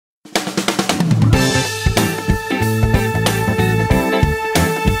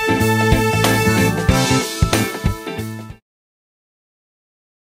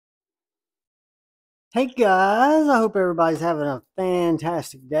Hey guys, I hope everybody's having a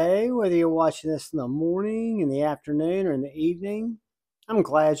fantastic day, whether you're watching this in the morning, in the afternoon, or in the evening. I'm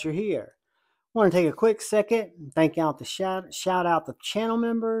glad you're here. I want to take a quick second and thank out the shout out the channel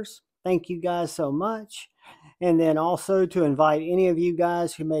members. Thank you guys so much. And then also to invite any of you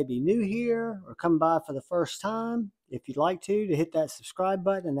guys who may be new here or come by for the first time, if you'd like to hit that subscribe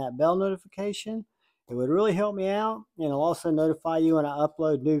button and that bell notification. It would really help me out, and it'll also notify you when I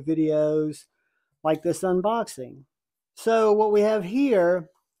upload new videos like this unboxing. So what we have here,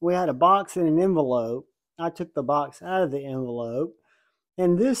 we had a box and an envelope. I took the box out of the envelope,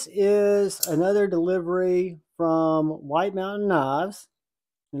 and this is another delivery from White Mountain Knives,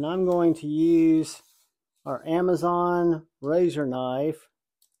 and I'm going to use our Amazon razor knife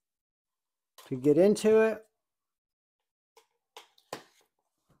to get into it.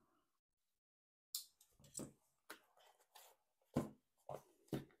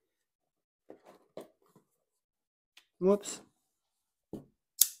 Whoops.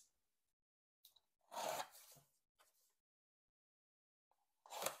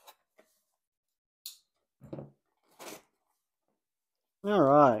 All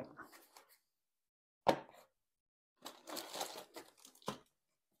right.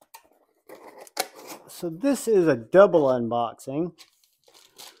 So this is a double unboxing.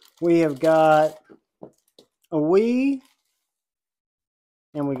 We have got a Wii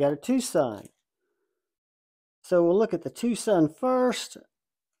and we got a Tucson. So we'll look at the Tucson first.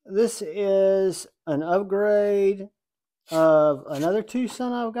 This is an upgrade of another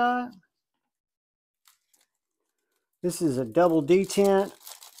Tucson I've got. This is a double detent.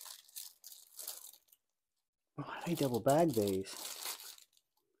 Why do they double bag these?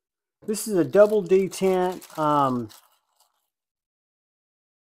 This is a double detent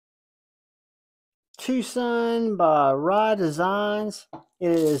Tucson by Rye Designs.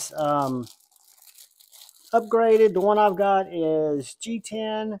 It is upgraded. The one I've got is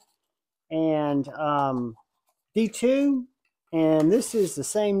G10 and D2, and this is the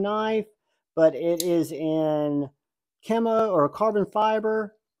same knife, but it is in camo or carbon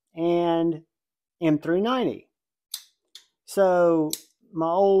fiber and M390. So my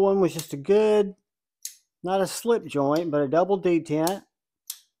old one was just a good, not a slip joint, but a double detent.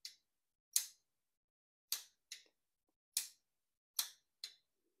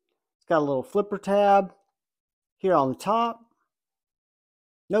 It's got a little flipper tab here on the top.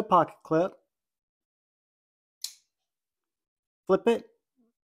 No pocket clip. Flip it.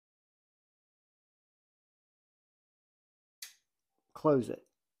 Close it.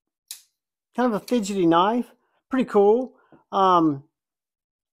 Kind of a fidgety knife. Pretty cool. I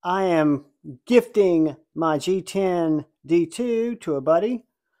am gifting my G10 D2 to a buddy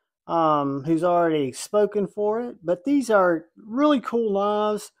who's already spoken for it. But these are really cool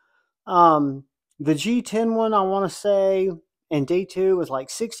knives. The G10 one, I want to say, and D2 was like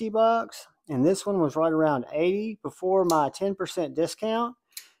 60 bucks. And this one was right around 80 before my 10% discount.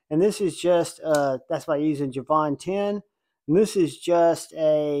 And this is just, that's by using Javon 10. And this is just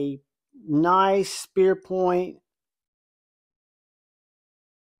a nice spear point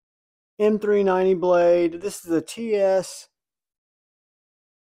M390 blade. This is a TS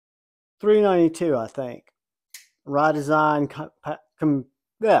 392, I think. Rye Design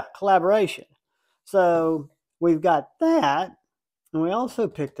collaboration. So we've got that, and we also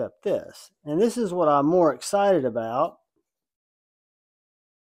picked up this. And this is what I'm more excited about.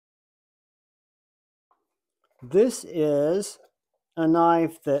 This is a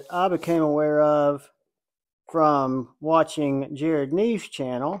knife that I became aware of from watching Jared Neve's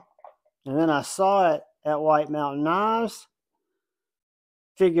channel. And then I saw it at White Mountain Knives.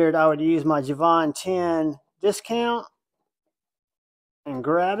 Figured I would use my Javon 10 discount and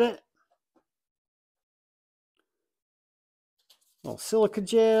grab it. A little silica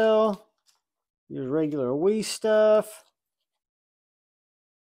gel. Your regular Wii stuff.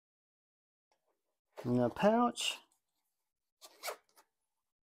 In a pouch.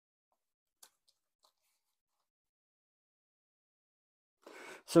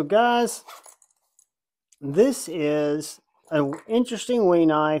 So guys, this is an interesting Wii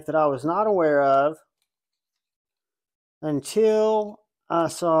knife that I was not aware of until I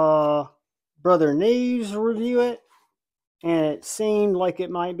saw Brother Neves review it, and it seemed like it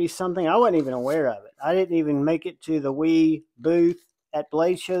might be something I wasn't even aware of it. I didn't even make it to the Wii booth at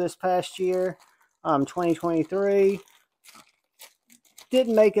Blade Show this past year, 2023.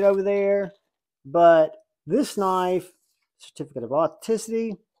 Didn't make it over there, but this knife, certificate of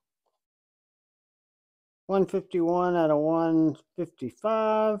authenticity, 151 out of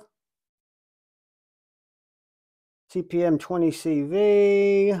 155. CPM 20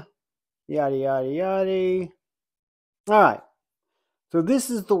 CV. Yada, yada, yada. All right. So this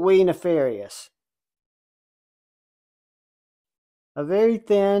is the Wee Nefarious. A very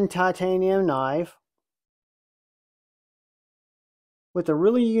thin titanium knife with a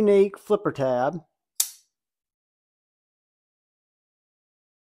really unique flipper tab.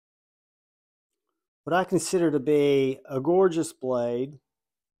 What I consider to be a gorgeous blade.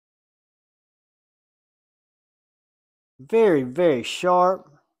 Very, very sharp.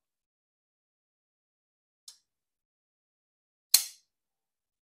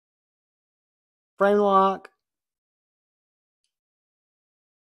 Frame lock.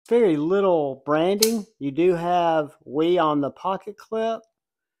 Very little branding. You do have Wee on the pocket clip.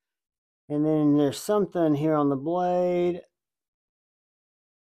 And then there's something here on the blade.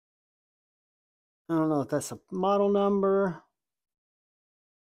 I don't know if that's a model number.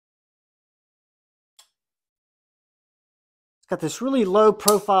 It's got this really low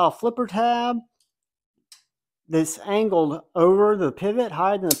profile flipper tab that's angled over the pivot,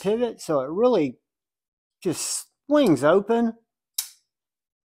 higher than the pivot. So it really just swings open.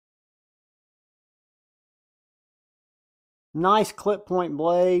 Nice clip point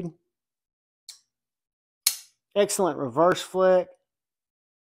blade. Excellent reverse flick.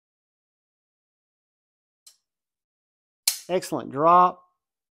 Excellent drop.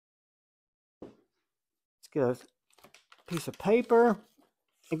 Let's get a piece of paper.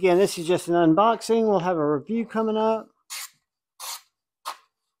 Again, this is just an unboxing. We'll have a review coming up.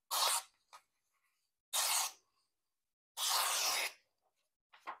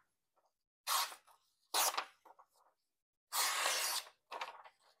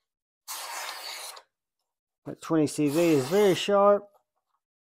 That 20 CV is very sharp.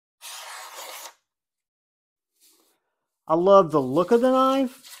 I love the look of the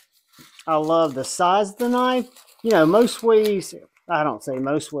knife. I love the size of the knife. You know, most Wees, I don't say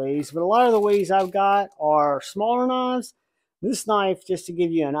most Wees, but a lot of the Wees I've got are smaller knives. This knife, just to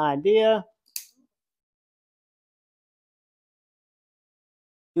give you an idea,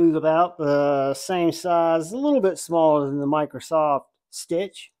 is about the same size, a little bit smaller than the Microsoft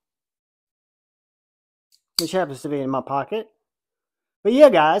Stitch, which happens to be in my pocket. But yeah,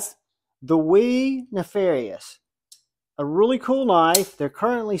 guys, the Wee Nefarious. A really cool knife. They're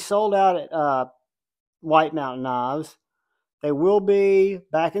currently sold out at White Mountain Knives. They will be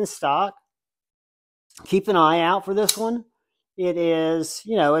back in stock. Keep an eye out for this one. It is,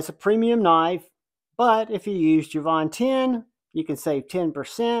 you know, it's a premium knife, but if you use Javon 10, you can save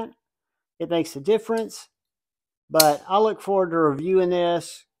 10%. It makes a difference. But I look forward to reviewing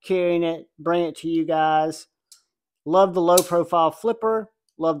this, carrying it, bring it to you guys. Love the low profile flipper.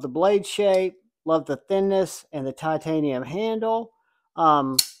 Love the blade shape. Love the thinness and the titanium handle.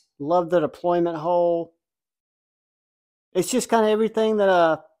 Love the deployment hole. It's just kind of everything that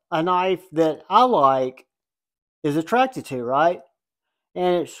a knife that I like is attracted to, right?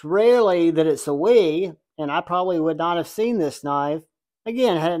 And it's rarely that it's a Wee, and I probably would not have seen this knife,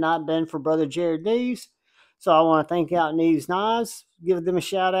 again, had it not been for Brother Jared Neves. So I want to thank out Neves Knives, give them a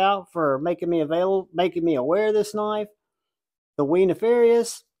shout out for making me aware of this knife. The Wee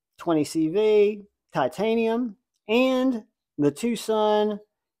Nefarious, 20 CV, titanium, and the Tucson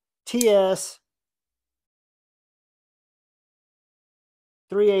TS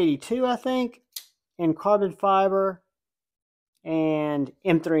 382, I think, in carbon fiber and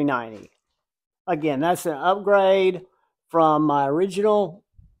M390. Again, that's an upgrade from my original,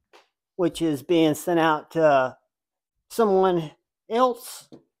 which is being sent out to someone else.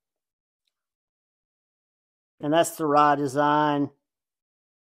 And that's the raw design.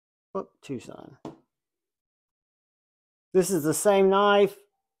 Tucson. This is the same knife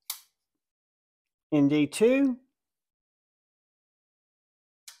in D2.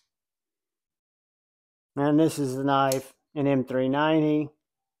 And this is the knife in M390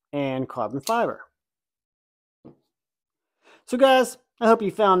 and carbon fiber. So guys, I hope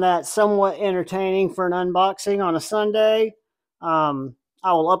you found that somewhat entertaining for an unboxing on a Sunday. I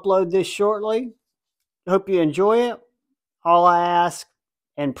will upload this shortly. I hope you enjoy it. All I ask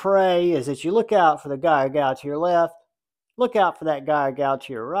and pray is that you look out for the guy or gal to your left. Look out for that guy or gal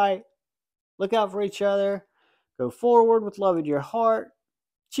to your right. Look out for each other. Go forward with love in your heart.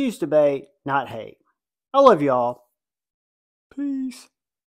 Choose debate, not hate. I love you all. Peace.